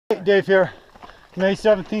right, Dave here. May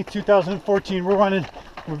 17th, 2014. We're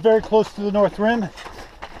very close to the North Rim.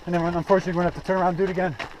 And then unfortunately we're gonna have to turn around and do it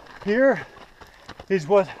again. Here is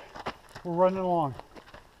what we're running along.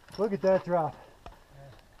 Look at that drop.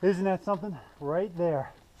 Isn't that something? Right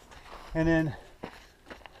there. And then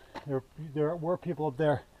there were people up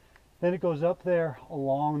there. Then it goes up there,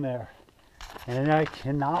 along there. And I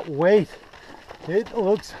cannot wait. It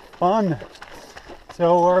looks fun.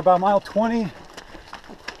 So we're about mile 20.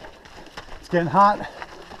 It's getting hot.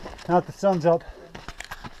 Now that the sun's up,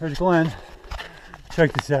 there's Glen.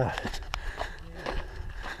 Check this out.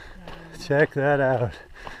 Check that out.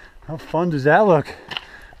 How fun does that look?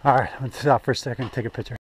 All right, let's stop for a second and take a picture.